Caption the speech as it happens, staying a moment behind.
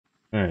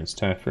Alright, it's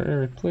time for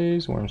Eric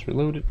Plays, Worms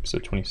Reloaded,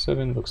 episode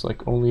 27. Looks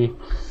like only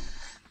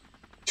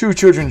 2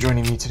 children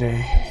joining me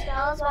today.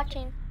 Stella's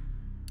watching.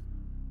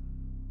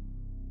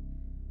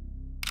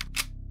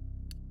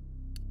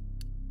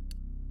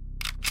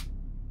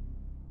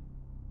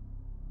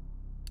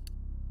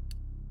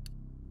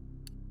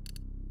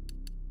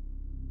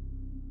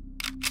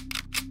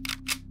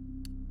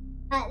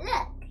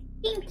 Look,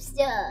 pink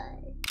star.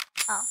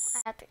 Oh,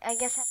 I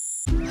guess I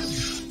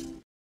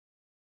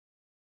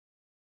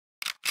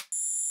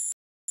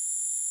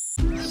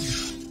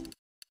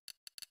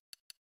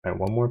Alright,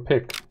 one more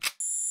pick.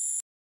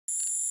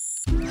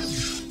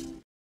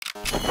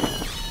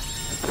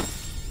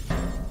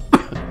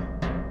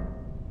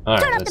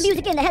 Alright, Turn up the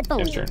music in the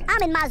headphones. Yes,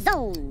 I'm in my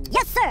zone.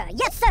 Yes, sir.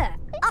 Yes, sir.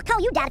 I'll call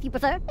you Dad if you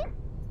prefer.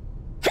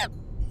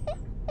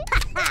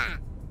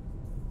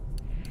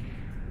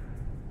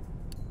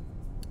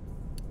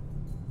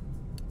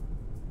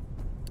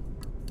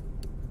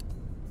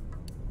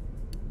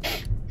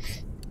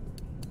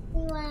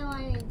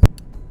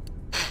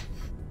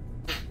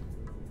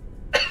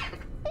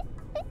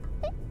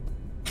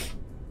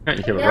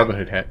 Alright, you have a Robin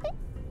Hood hat.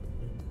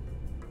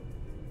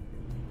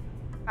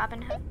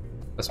 Robin Hood.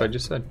 That's what I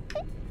just said.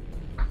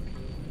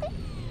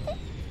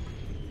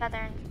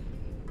 Southern.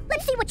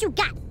 Let's see what you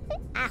got.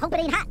 I hope it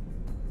ain't hot.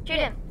 Shoot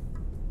him.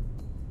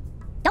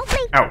 Don't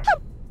blink. Ow!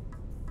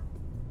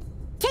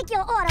 Take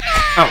your order.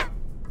 Ow!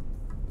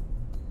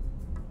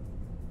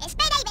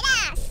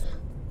 Esperemos.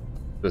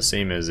 The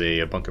same as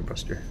a bunker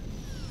buster.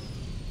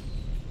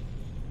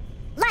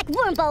 Like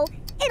Wormbo,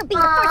 it'll be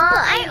the Aw, first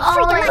I blood.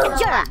 Freaking like a always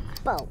jerk.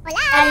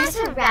 I'm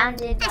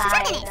surrounded by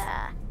the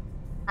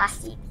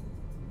plastic.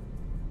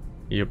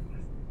 Yep.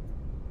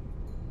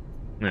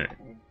 Alright,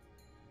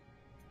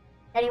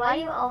 Daddy, why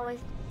do you always...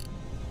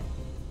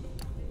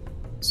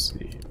 let's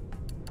see.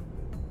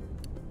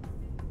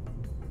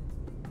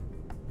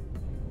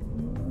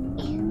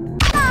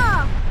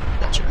 Oh,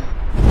 Gotcha.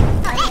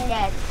 I'm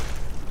dead.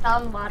 Fell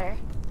in the water.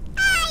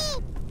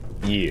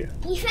 Yeah.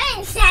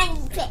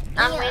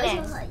 I'm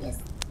waiting.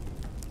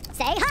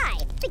 say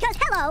hi, because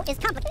hello is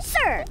complicated.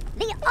 Sir,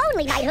 the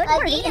only knighthood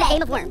worthy in a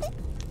game of worms.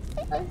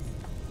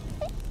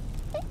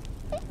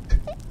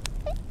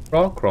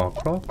 Crawl, crawl,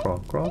 crawl, crawl,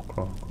 crawl,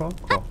 crawl, crawl,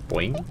 crawl.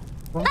 Boing.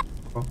 Crawl,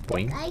 crawl,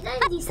 boing. I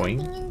gotta do something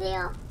Boing. in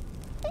there.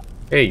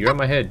 Hey, you're on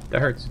my head.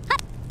 That hurts.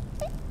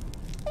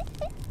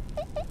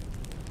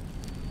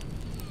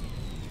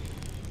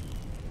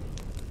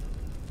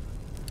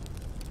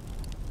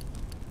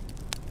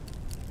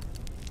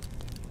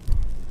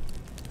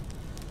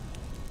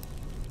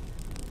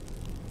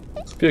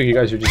 I feel like you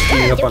guys are just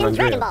beating up Give on you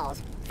Dragon Andrea.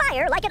 Balls.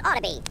 Fire like it ought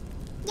to be.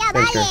 Yeah,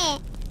 Thank you.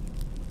 vale.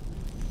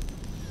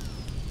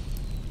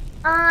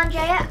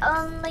 Andrea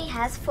only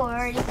has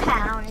 40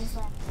 pounds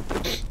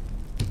left.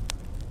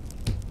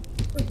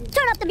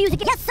 Turn up the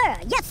music. Yes, sir.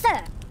 Yes,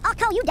 sir. I'll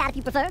call you Dad if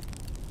you prefer.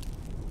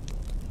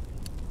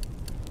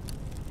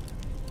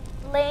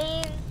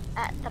 Lane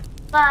at the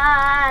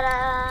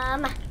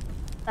bottom.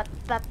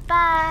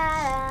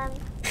 Bottom.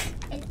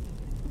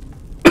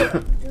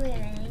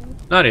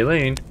 Not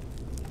Elaine.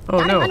 Oh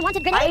Got an no.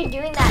 unwanted Why are you grenade.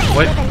 doing that?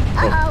 What?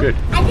 Uh-oh. Oh, good.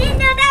 I didn't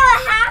know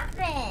that would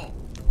happen.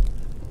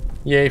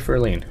 Yay for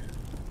Elaine.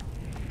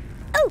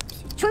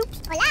 Oops.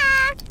 Troops.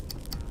 Hola.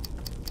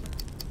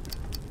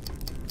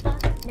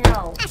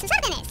 No. A sus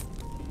órdenes.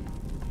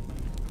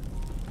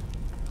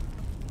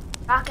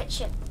 Rocket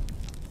ship.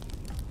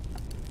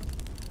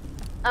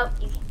 Oh,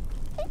 you can.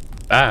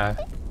 Bye.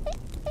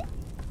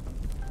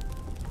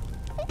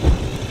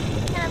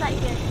 How about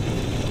you?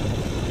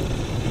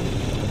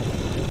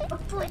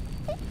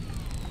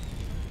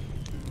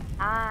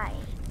 Hi.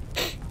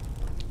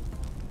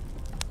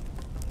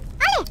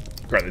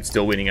 God, it's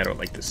still waiting. I don't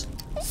like this.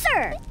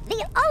 Sir,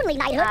 the only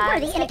knighthood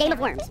worthy in a game of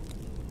worms.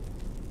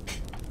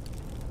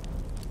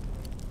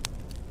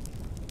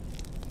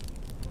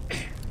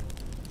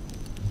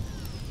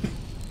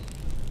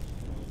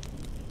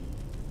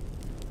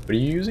 What are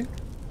you using?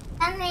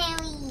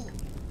 Emily.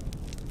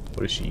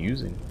 What is she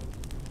using?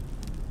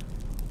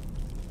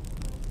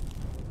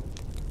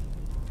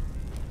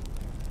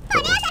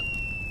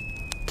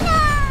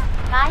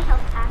 Bye,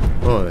 health pack.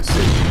 Oh, that's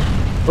sick.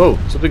 Oh,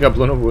 something got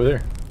blown up over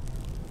there.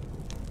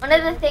 One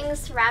of the things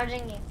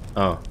surrounding you.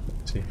 Oh,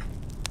 let's see.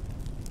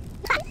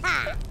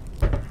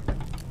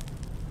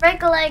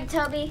 Break a leg,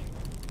 Toby.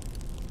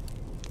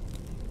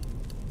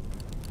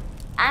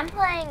 I'm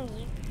playing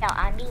you. No,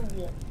 I'm being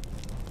you.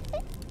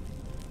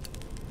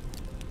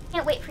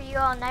 Can't wait for you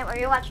all night while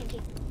you're watching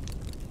TV.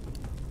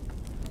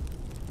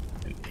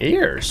 An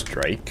air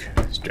strike.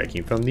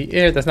 Striking from the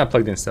air. That's not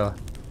plugged in, Stella.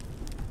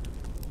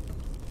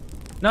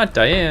 Not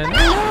Diane.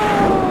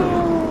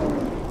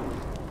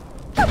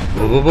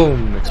 Boom, boom,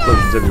 boom.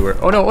 Explosions everywhere.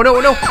 Oh no, oh no,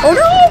 oh no, oh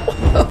no!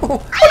 Oh,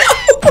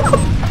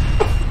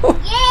 no!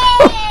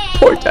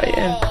 Poor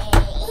Diane.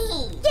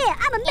 Yeah,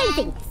 I'm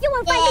amazing. You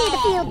won't find me in the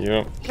field.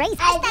 Yep. Grace.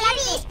 Hasta la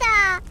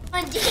vista.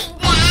 I'm doing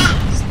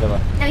that. Stella.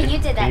 No, you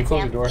did Can that, you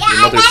close Sam. the door? Yeah,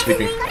 Your mother's that's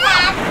sleeping. what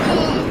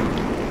happened.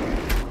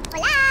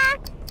 Hola.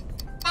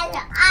 That's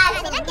an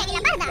awesome music.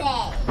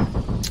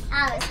 I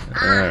was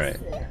Alright.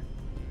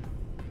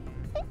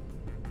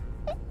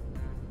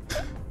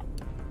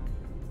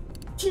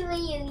 Too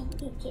many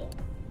tickets.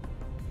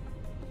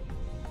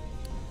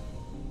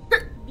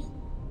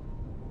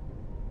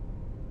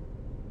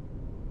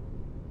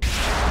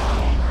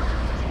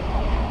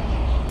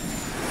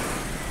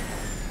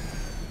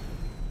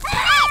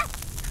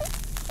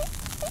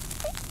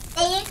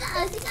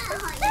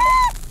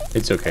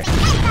 It's okay.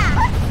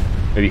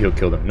 Maybe he'll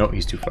kill them. No,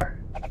 he's too far.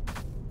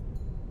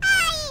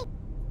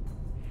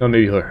 No,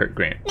 maybe he'll hurt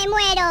Grant. Me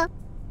muero.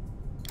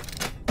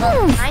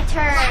 My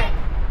turn.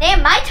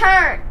 Damn, my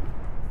turn.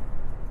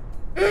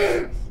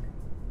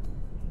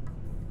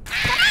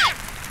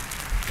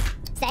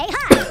 Say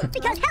hi,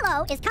 because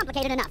hello is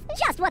complicated enough.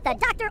 Just what the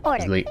doctor He's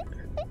ordered. late.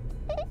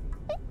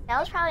 That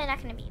was probably not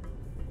gonna be.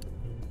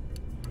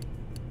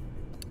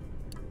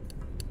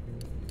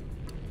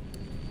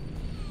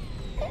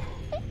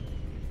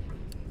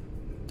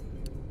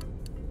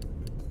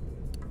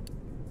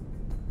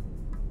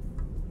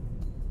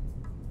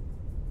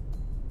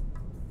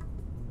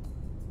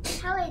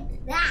 How is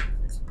that?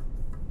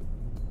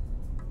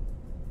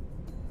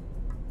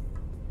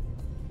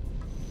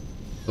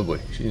 Oh boy,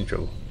 she's in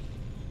trouble.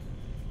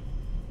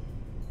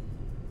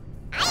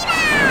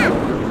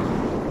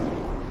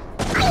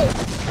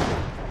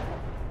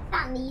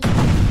 That needs.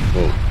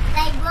 Whoa.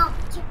 They won't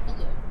kill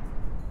you.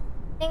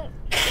 I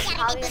think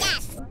probably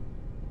gonna-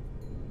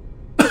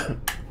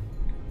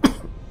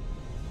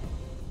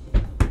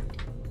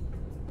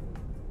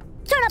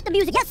 Turn up the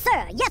music. Yes,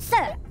 sir. Yes,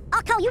 sir.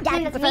 I'll call you Dad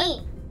if you It's prefer.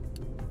 me.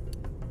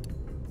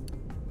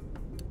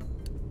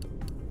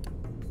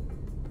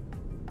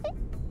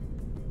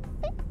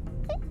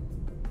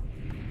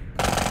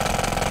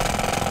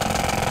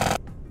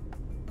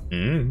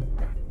 Mm.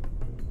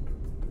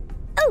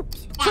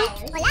 Oops.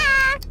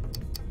 Hola.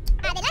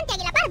 Adelante,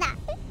 Águila Parda.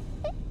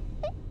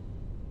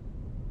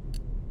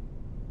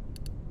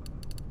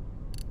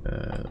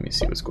 Let me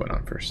see what's going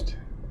on first.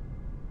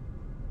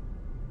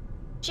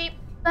 Sheep.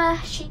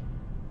 Sheep.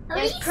 How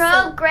There's do you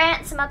Pro, say-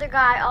 Grant, some other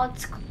guy, all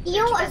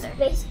You was together.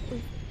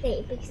 basically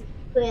say because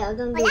well,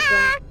 don't do Hola.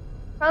 that.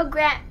 Pro,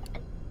 Grant,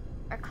 and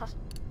our custom.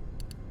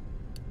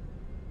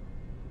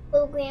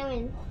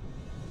 Programming.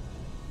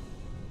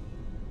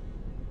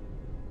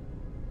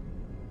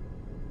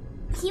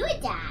 He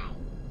would die.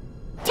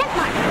 Check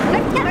mark.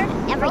 Perfect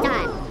cover every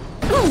time.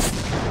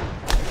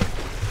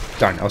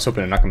 Darn, I was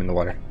hoping to knock him in the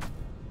water.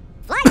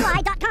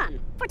 Flyfly.com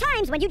for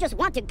times when you just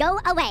want to go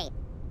away.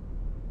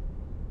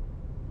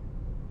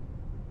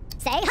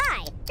 Say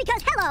hi,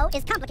 because hello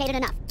is complicated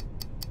enough.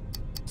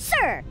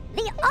 Sir,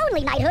 the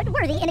only knighthood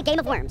worthy in a game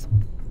of worms.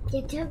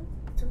 You do.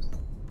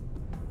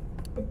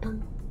 The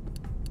bunk.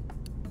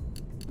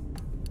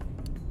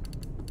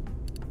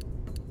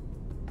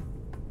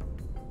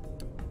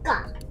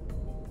 God.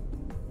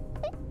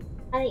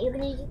 Are you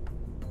gonna do?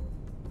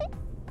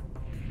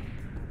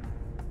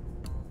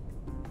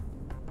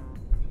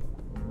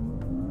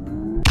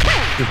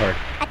 Too hard.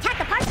 Attack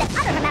the parts that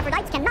other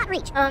hermaphrodites cannot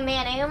reach. Oh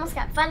man, I almost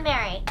got Fun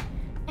Mary.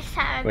 Next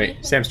time I'd Wait,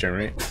 be- Sam's turn,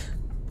 right?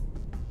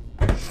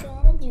 Gotta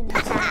do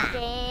that.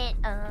 Get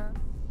up.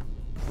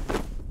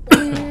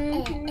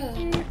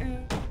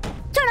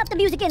 Turn up the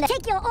music in there.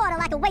 Take your order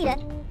like a waiter.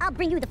 I'll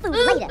bring you the food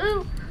later.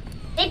 Ooh,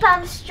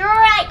 napalm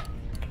strike.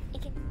 You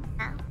can-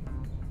 ow.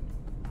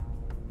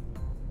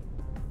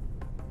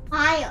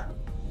 Fire.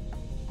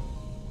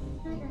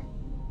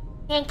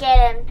 Can't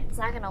get him. It's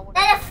not gonna work.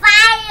 There's a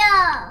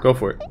fire. Go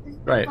for it.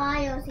 Right.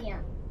 Fire's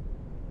here.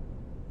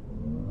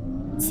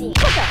 Let's see.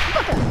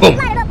 Boom.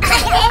 Light it up.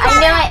 I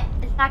knew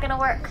it. It's not gonna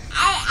work.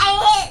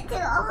 I hit too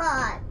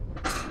hard.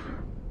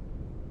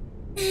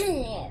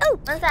 Ooh,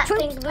 What's that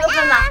troops. thing blew up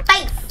in my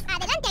face?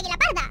 Adelante, Águila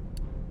Parda.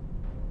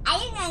 Are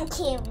you gonna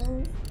kill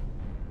me?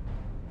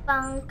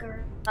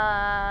 Bunker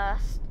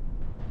bust.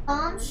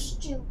 Bomb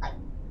strike.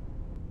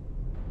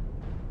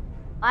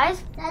 Why is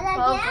Dada,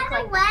 Well, get look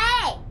like-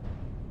 away.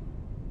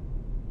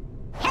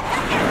 Heads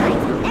up,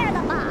 airplanes. They're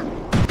the bomb.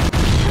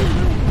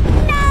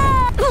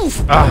 No!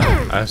 Oof.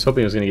 Ah, I was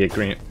hoping it was gonna get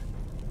Grant.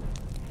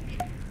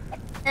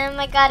 Oh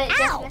my god, it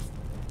just Ow. missed.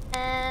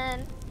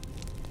 And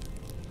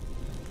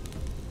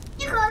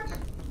You got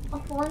a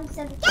phone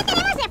seven. Ya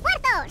tenemos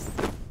refuerzos.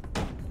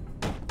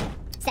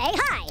 Say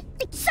hi,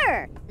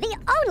 sir. The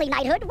only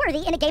knighthood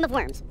worthy in a game of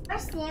worms.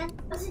 Understand?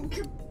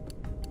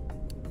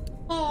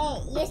 Hey,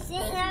 you're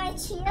sitting on a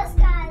chair,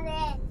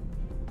 Scarlet.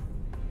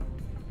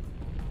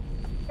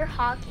 you're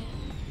honking.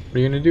 What are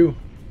you gonna do?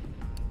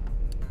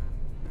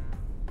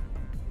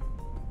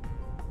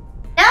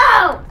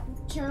 No!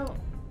 Kill.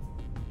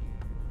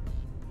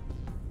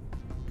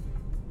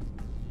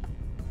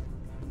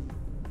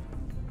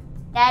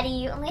 Daddy,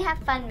 you only have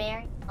Fun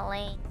Mary and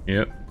Elaine.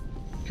 Yep.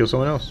 Kill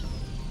someone else.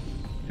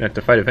 You have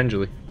to fight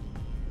eventually.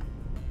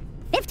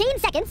 15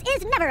 seconds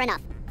is never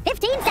enough.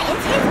 15 seconds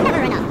is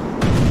never enough.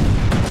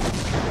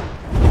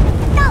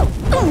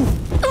 Go!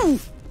 Oof!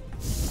 Oof!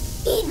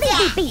 Beep,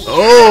 beep, beep.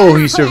 Oh,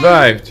 he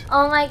survived.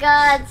 Oh my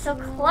god, so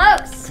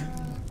close!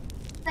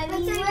 But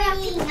you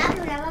really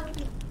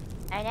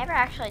I never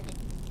actually did.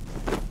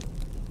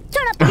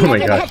 Turn up the Oh my music in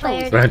the god.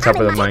 headphones. Right on top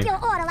I'm of in the my mic. ideal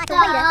order like a No,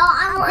 waiter.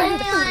 I'm I'll bring you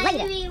the food going later.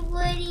 to be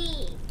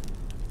Woody.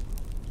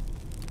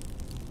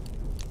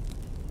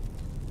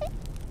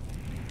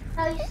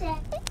 How you say?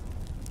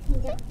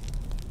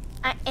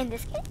 In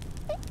this game.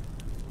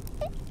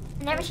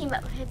 I've never seen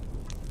but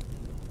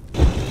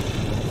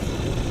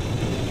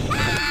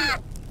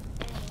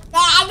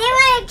I didn't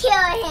want to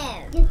kill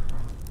him.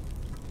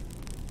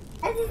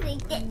 I just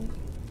think that.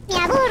 Mi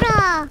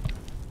aburro.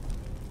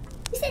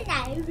 You said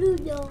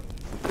Naruto.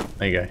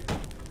 Hey guy.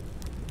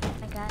 oh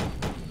my god.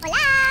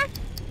 Hola.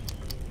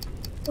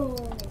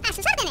 Oh. A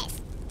sus órdenes.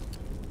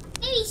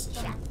 Maybe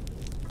shut.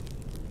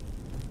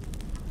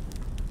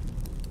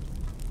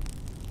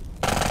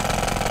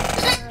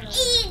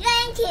 You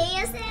gonna kill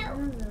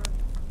yourself?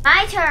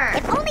 My turn.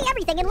 If only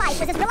everything in life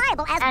was as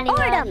reliable as Anyone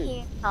boredom.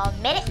 here? I'll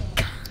admit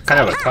it.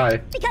 Kind of a tie.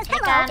 Because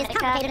hello is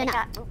complicated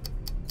enough.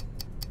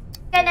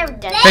 I never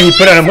done Hey, he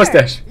put on a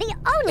mustache. The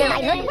only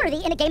knighthood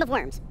worthy in a game of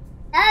worms.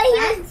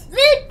 Oh, he was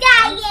food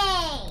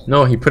dying.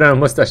 No, he put on a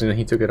mustache and then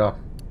he took it off.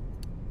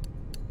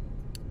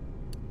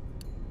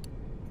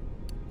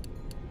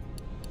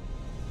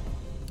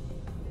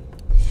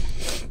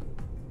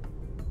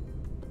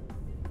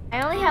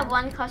 I only have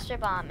one cluster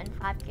bomb and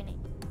 5 grenades.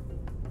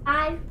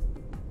 5.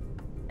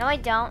 No, I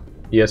don't.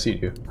 Yes, you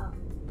do.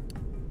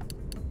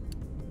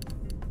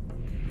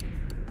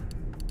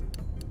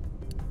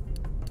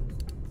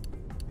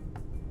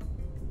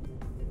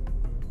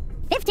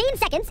 15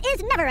 seconds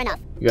is never enough.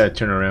 You gotta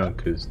turn around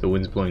because the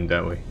wind's blowing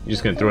that way. You're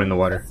just gonna throw it in the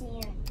water.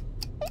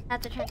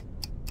 Not the turn.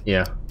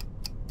 Yeah.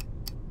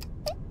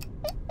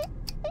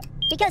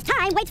 Because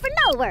time waits for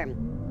no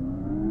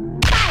worm.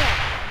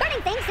 Fire!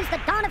 Burning things since the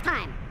dawn of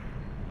time.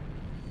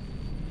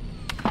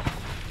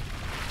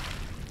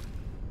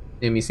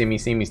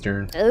 Sammy's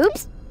turn.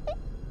 Oops.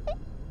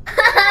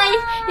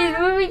 He's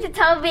moving to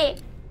Toby.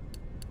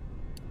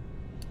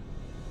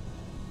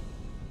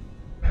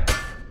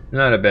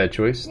 Not a bad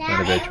choice.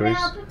 Not a bad choice.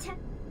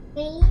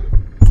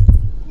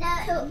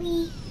 Now it'll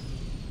be.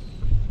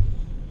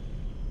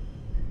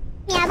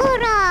 Mi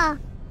aburro.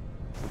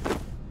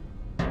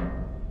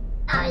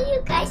 Oh,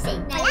 you guys say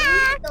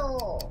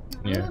Naruto.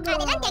 Yeah.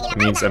 It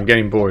means I'm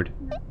getting bored.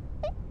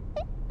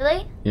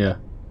 Really? Yeah.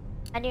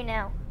 I do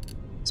know.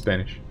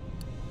 Spanish.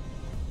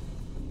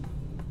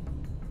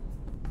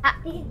 Why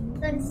do you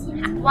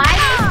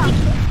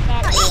speak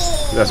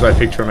Spanish? That's why I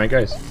picked for my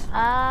guys.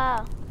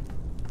 Oh.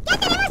 Ya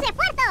tenemos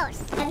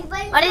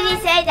refuerzos. What did he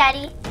say,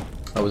 Daddy?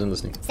 I wasn't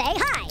listening. Say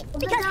hi.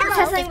 Because He said hello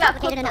something is about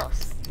complicated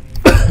enough.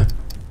 purples.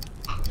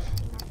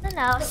 I don't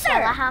know. Sir,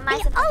 Stella, how am I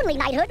the supposed only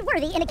knighthood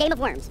worthy in a game of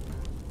worms.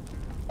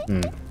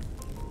 Hmm.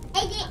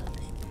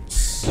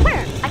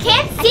 Worm. I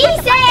can't A see, kind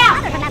of life that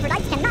Sam! other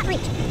hermaphrodites cannot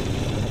reach.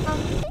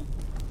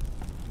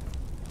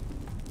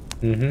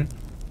 Mm-hmm.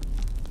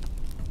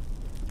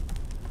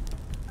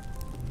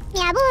 Mi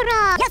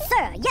aburro. Yes,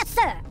 sir. Yes,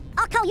 sir.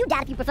 I'll call you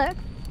Dad if you prefer.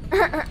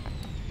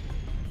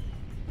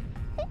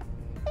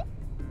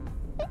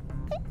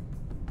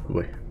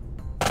 Boy.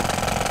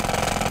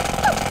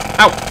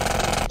 Ow!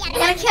 You're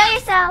gonna kill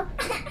yourself.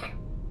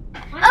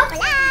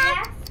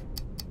 Hola.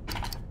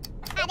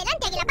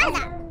 Adelante, ¿qué le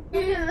pasa?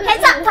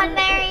 Heads up, Fun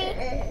Mary.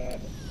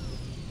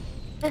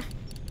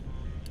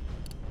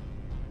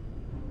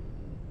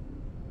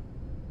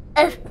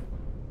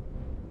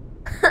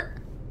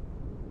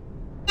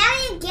 Now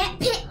you get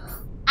picked.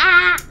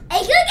 I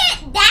could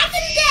get back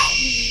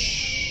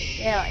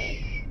in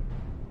Really?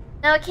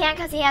 No, it can't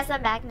because he has a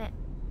magnet.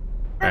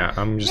 Yeah,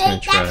 I'm just gonna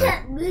try.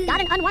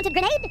 Got an unwanted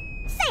grenade?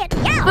 Say it,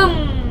 yeah.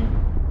 Boom!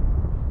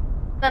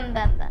 Bum,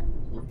 bum,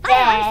 bum.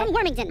 Firearms Dead. from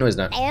Wormington. No, it's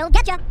not. They'll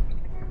get ya.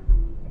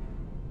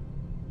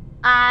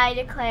 I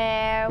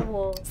declare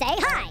war. Say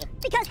hi,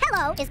 because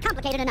hello is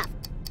complicated enough.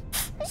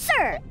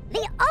 Sir, the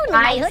only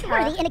Nice, knighthood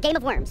huh? worthy in a game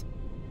of worms.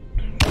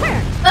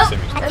 Worms. Oh,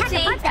 Attack the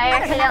oopsie. parts I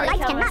that other accidentally hermaphrodites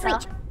killed cannot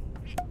myself. reach.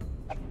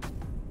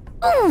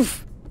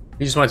 Oof.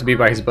 He just wanted to be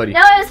by his buddy. No,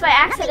 it was by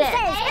Nothing accident.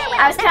 says farewell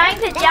I was better trying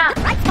to than jump.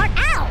 the right part.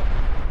 Ow.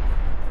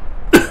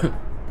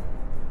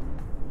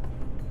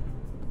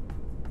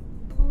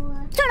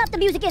 Turn up the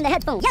music in the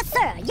headphones. Yes,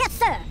 sir. Yes,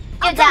 sir.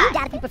 I'll tell you die.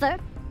 Dad if you prefer.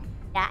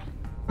 Die.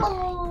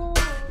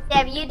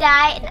 Deb, you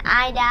die, and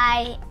I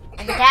die,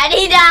 and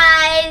Daddy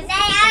dies,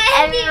 and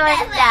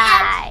everyone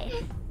dies.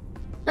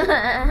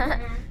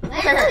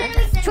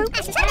 True.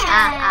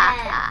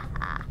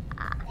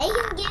 They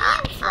can give you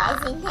a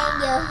present and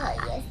you'll hurt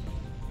yourself.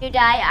 You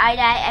die, I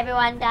die,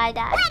 everyone die.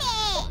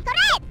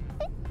 Correct!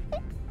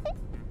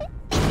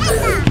 You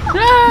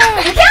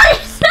killed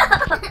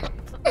yourself!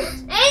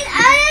 It's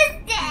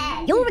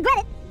understand! You'll regret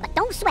it, but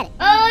don't sweat it.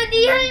 Oh, do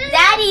you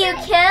Daddy, you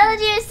killed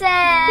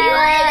yourself! He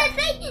wanted to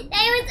say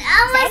that was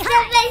almost Say hi,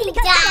 somebody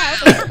because died.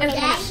 hello is complicated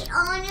enough. Daddy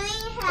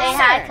honoring her. Say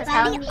hi, 'cause Sir,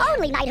 how- the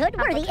only knighthood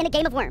worthy in a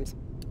game of worms.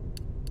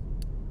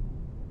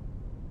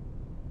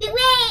 Wait,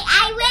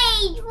 I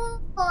wait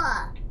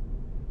for.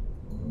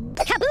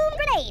 Kaboom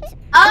grenades.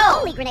 Oh! The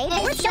only grenade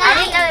It's worth I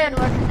showing. didn't know it would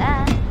work with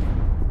that.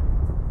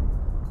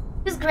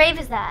 Whose grave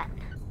is that?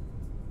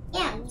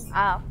 Yeah.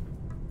 Oh.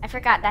 I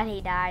forgot that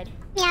he died.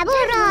 Mi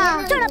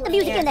aburro. Turn up the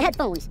music in the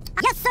headphones.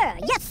 Yes, sir.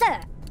 Yes, sir.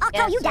 I'll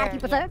call Yes, you Dad sir. if you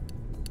prefer.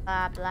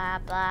 Blah blah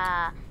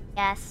blah.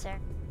 Yes sir.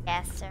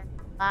 Yes sir.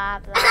 Blah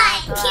blah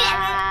I blah.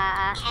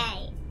 can't.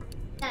 Hey.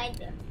 No, I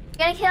do. You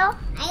gonna kill?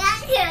 I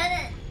got to kill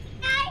this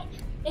guy.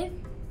 If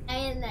I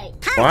am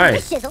like. Time Why?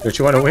 for the shizzle. Don't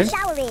you wanna And the win?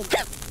 showering.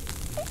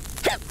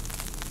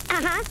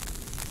 Uh-huh.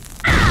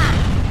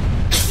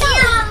 No,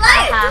 I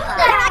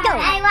There I go. I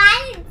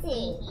wanted to.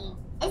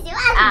 As soon as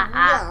Ah.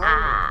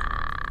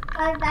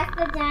 go back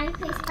to Johnny,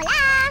 please. Hola.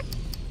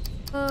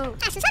 Ooh.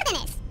 A sus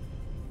órdenes.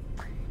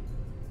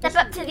 Step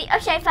up to the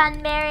O'Shea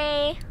Fund,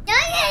 Mary.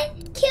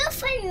 Don't kill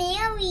for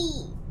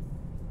Mary.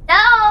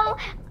 No.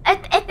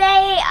 If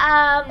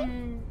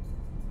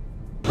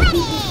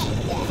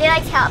they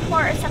like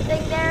teleport or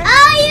something there.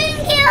 Oh, you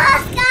can kill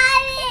us,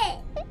 got it.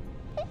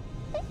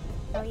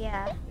 Oh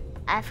yeah.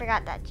 I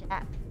forgot that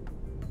chat.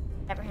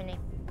 Whatever her name.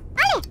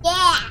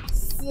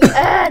 Yes.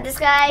 This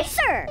guy.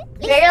 Sir,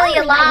 the Barely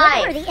only knighthood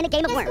alive. worthy in a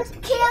game of worms.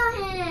 Let's kill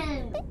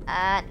him.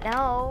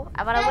 No.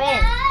 I wanna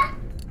win.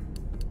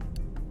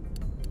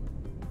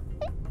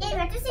 Dad,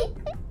 what does he?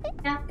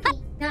 Not this.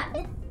 Dada!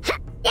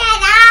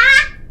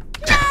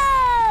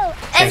 No!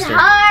 It's Thanks, sir.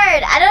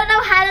 hard. I don't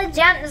know how to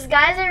jump. These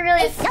guys are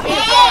really stupid.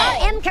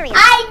 WRM Courier. I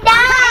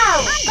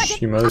know. On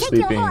budget. Your mother's Take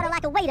sleeping. your order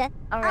like a waiter.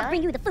 Oh, I'll really?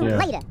 bring you the food Yeah.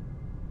 later.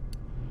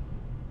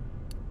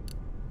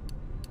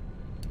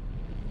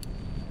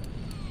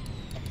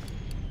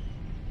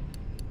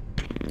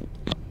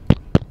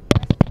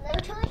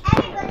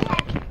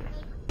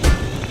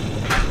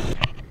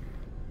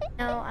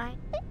 No, I.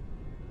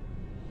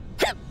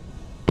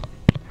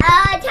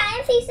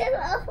 Time pieces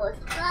of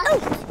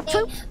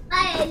true.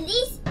 but at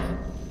least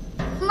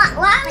one of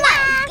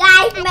my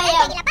guys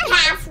made it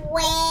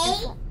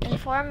halfway. In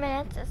 4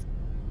 minutes.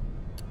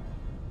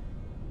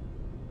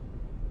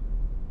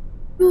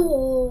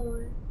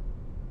 Good.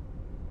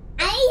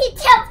 I need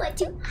to teleport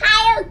to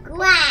higher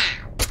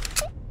ground.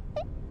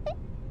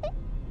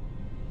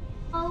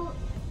 Oh,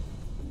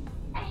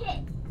 I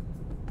hit.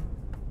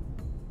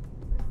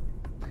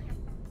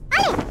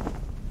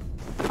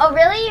 Oh,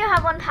 really? You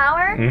have one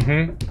power?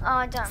 Mm-hmm. Oh,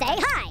 I don't. Say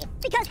hi,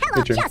 because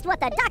hello Good job. just what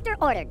the doctor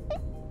ordered.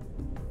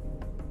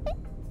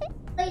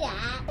 Look at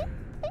that.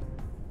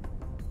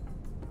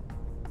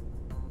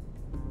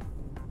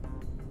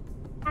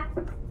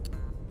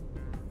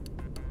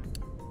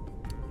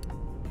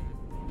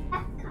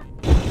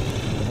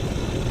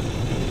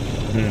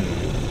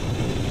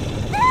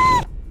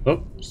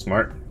 Oh,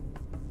 smart.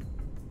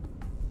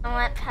 I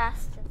went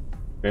past it.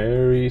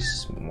 Very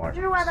smart.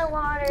 Through where the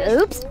water.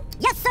 Oops.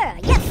 Yes, sir.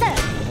 Yes,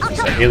 sir. I'll It's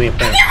tell an you. alien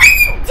planet.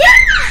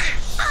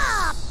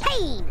 Ah,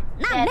 Pain.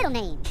 My Dead. middle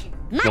name.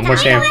 My No more name.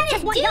 Sam.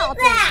 Just want Do y'all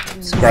that.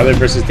 to. Scarlet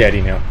versus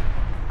Daddy now.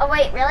 Oh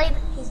wait, really?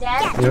 He's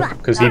dead? Yeah. Yep,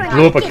 because he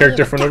blew up a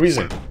character for no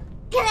reason.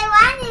 Because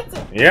I wanted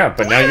to. Yeah,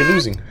 but now you're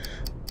losing.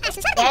 A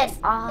sus Dead.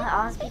 órdenes.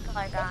 All his people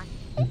are gone.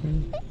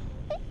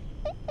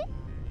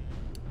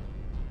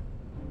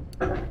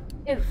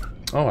 Oof.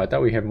 Oh, I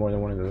thought we had more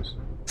than one of those.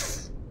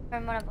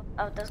 From one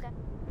of those guys.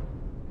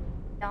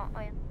 Don't. Oh,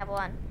 yeah. I have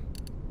one.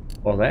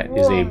 Well, that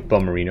is a Whoa.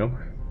 bummerino.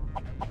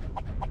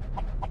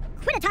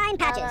 Quitter-time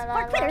patches La, la,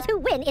 la, for quitters la. who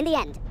win in the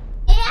end.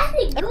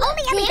 If If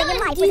only everything in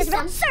life was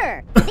as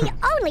sir, the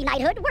only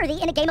knighthood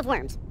worthy in a game of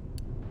worms.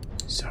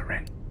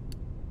 Surrender.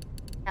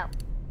 No.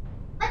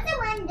 What's the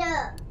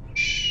window?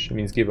 Shh, it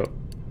means give up.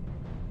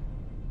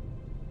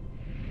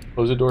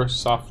 Close the door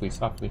softly,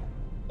 softly.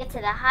 Get to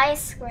the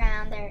highest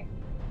ground there.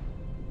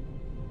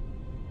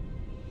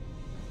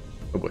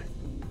 Oh boy.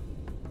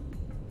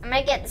 I'm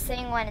gonna get this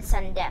thing when it's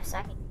sudden death, so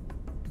I can.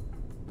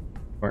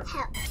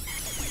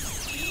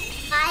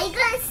 I'm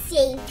gonna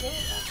save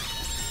it.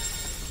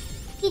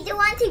 He don't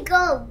want to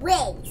go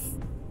away.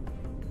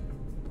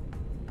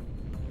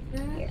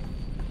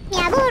 Mi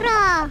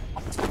aburro.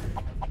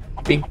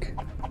 Bink.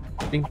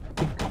 Bink,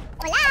 bink.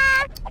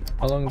 Hola.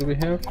 How long do we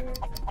have?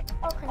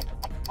 Okay.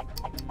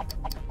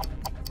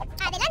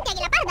 Adelante,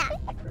 Águila Parda.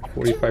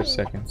 45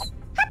 seconds.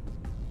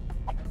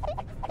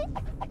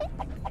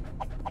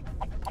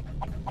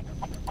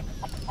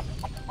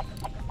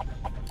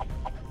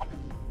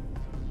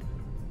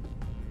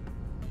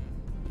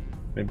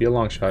 Maybe a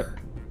long shot.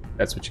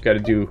 That's what you gotta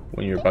do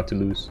when you're about to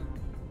lose.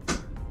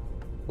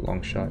 A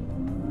long shot.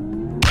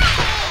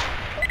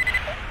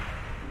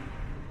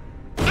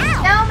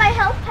 No, my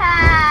health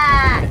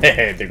pack!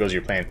 There goes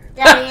your plan.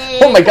 Daddy.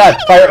 Oh my god!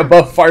 Fire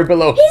above, fire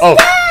below. He's Oh!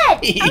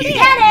 dead!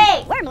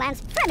 Daddy!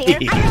 Wormland's premier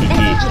iron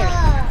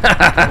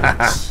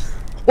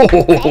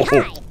Say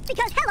hi,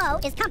 because hello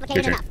is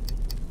complicated Your turn. enough.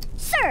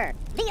 Sir,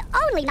 the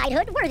only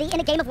knighthood worthy in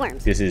a game of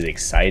worms. This is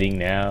exciting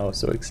now.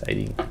 So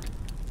exciting.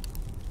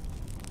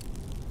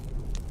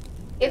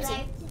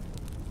 Oopsie.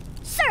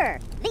 Sir,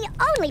 the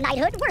only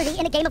knighthood worthy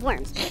in a game of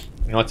worms.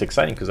 You know, it's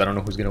exciting because I don't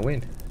know who's gonna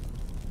win.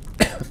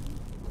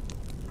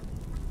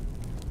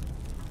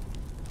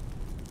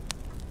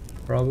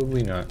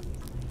 Probably not.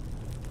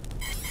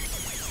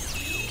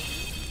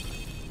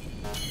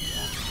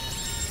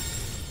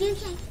 You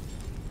can.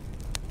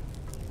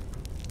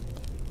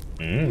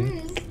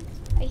 Mm.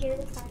 I hear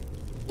the fire.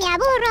 Mi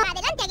aburro.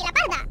 Adelante, Águila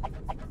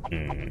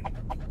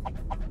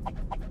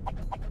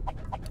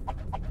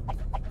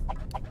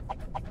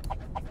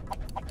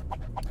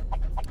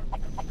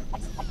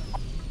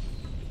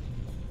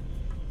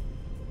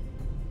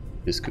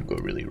This could go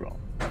really wrong.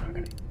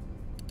 Okay.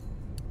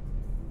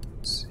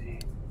 Let's see.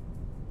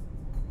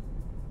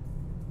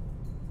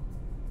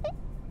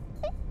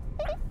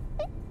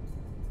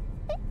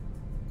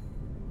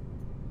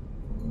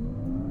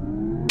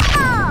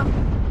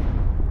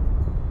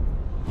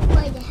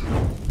 What the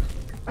hell?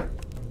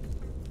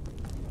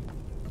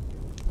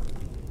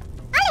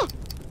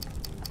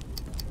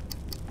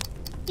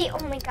 The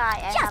only guy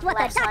I Just have what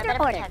the left, so I doctor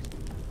better ordered. protect.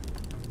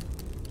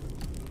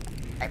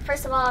 Alright,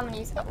 first of all, I'm gonna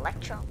use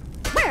Electro.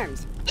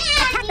 Worms!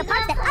 Attack the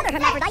parts that other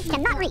hermaphrodites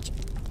cannot reach.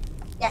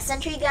 Yeah,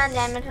 Sentry Gun,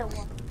 Diamond Hill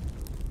 1.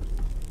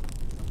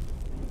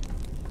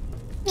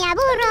 Mi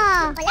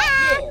aburro!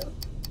 Hola.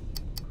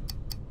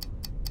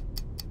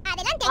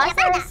 Adelante, Why mi is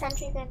there a parda.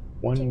 Sentry Gun?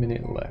 1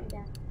 minute left.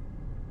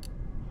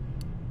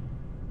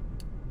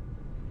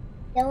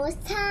 There was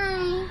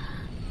time.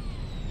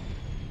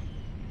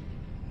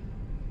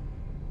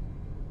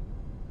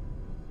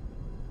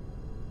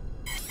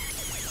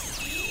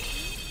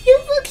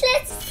 Super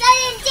close to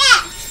sudden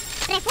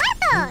death.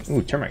 ¡Refuerzos!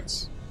 Ooh,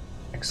 termites.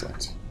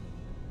 Excellent.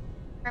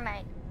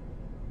 Mermaid.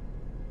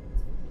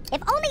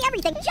 If only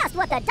everything just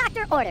what the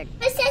doctor ordered.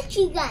 A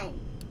sentry gun.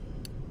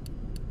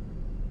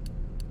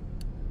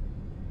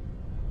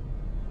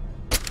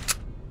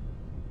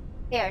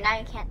 There, now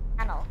you can't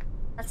tunnel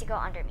unless you go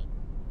under me.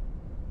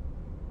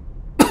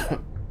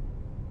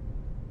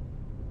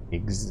 Mi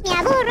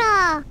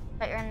aburro!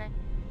 But you're in the...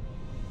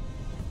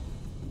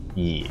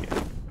 Yeah.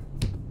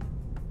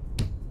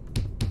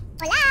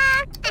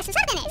 Hola! A sus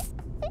órdenes!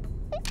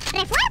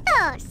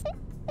 ¡Refuerzos!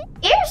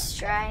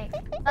 Airstrike?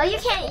 Oh, you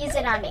can't use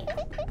it on me.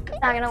 It's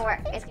not gonna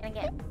work. It's gonna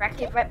get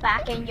directed right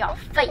back in your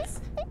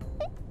face.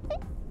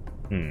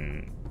 Hmm.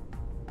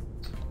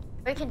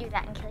 We can do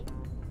that and kill you.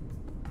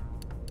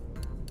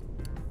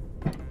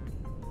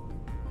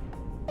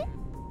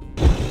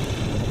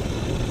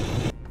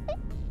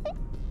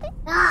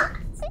 Ah.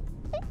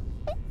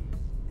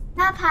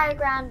 Have higher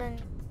ground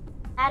and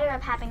matter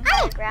of having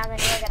higher ground than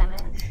you're gonna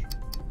move.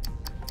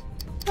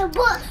 The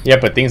book. Yeah,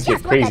 but things get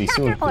Just what the crazy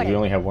soon doctor because we ordered.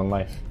 only have 1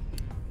 life.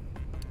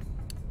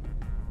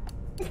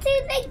 It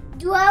seems like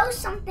draw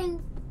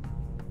something.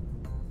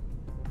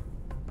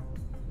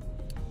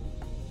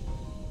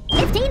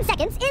 15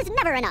 seconds is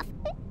never enough.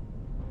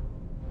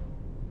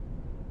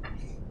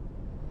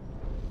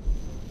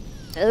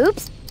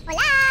 Oops.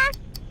 Hola!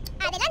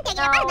 Adelante, mi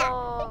parda.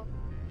 No.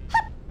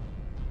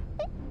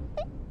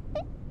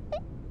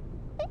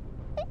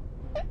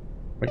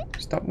 Wait,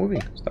 stop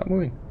moving. Stop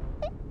moving.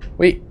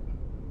 Wait.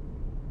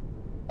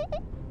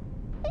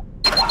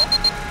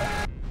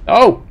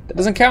 Oh! That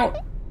doesn't count!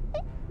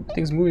 The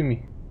thing's moving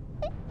me.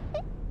 There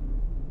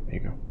you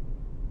go.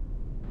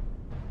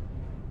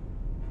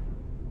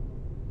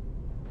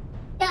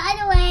 The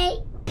other way.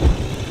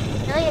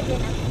 Really, it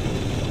didn't.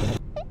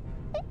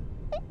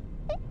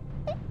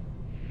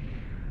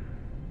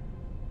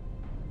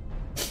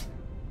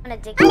 I'm gonna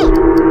dig.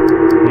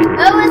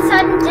 Oh, it's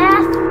sudden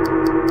death!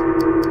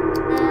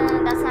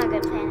 That's not a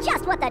good plan.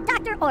 Just what the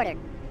doctor ordered.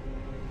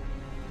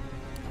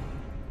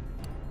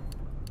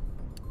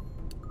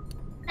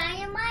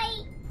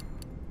 Dynamite.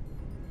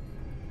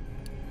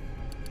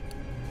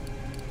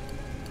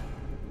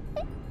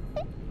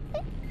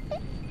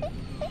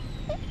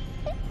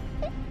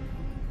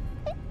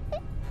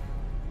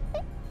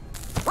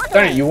 Walk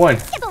Darn away. it, you won.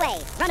 Skip away.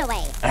 Run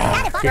away. Ah,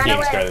 That is good all. game,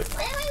 away. Scarlet.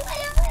 Wait.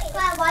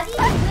 Why do you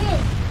win?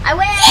 I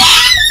win!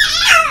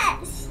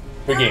 Yes!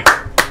 Good game.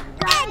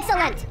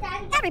 Excellent.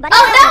 Everybody Oh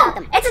knows about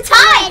no! them. It's a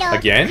tie!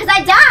 Again? Because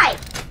I died!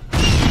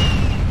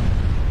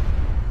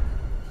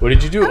 What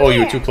did you do? Oh,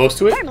 you were too close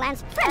to it?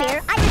 Wormland's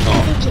premier Irish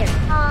dancing ear.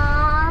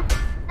 Aww.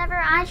 Whenever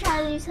I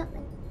try to do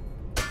something.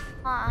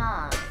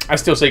 I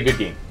still say good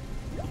game.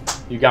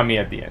 You got me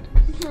at the end.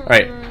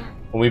 Alright,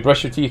 when we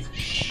brush your teeth,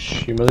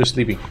 shh, your mother's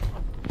sleeping.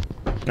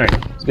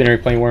 Alright, it's been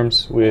Eric playing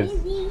Worms with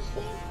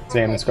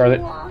Sam and Scarlet.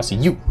 I'll see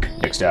you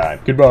next time.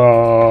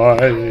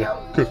 Goodbye.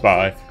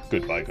 Goodbye.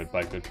 Goodbye.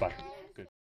 Goodbye. Goodbye.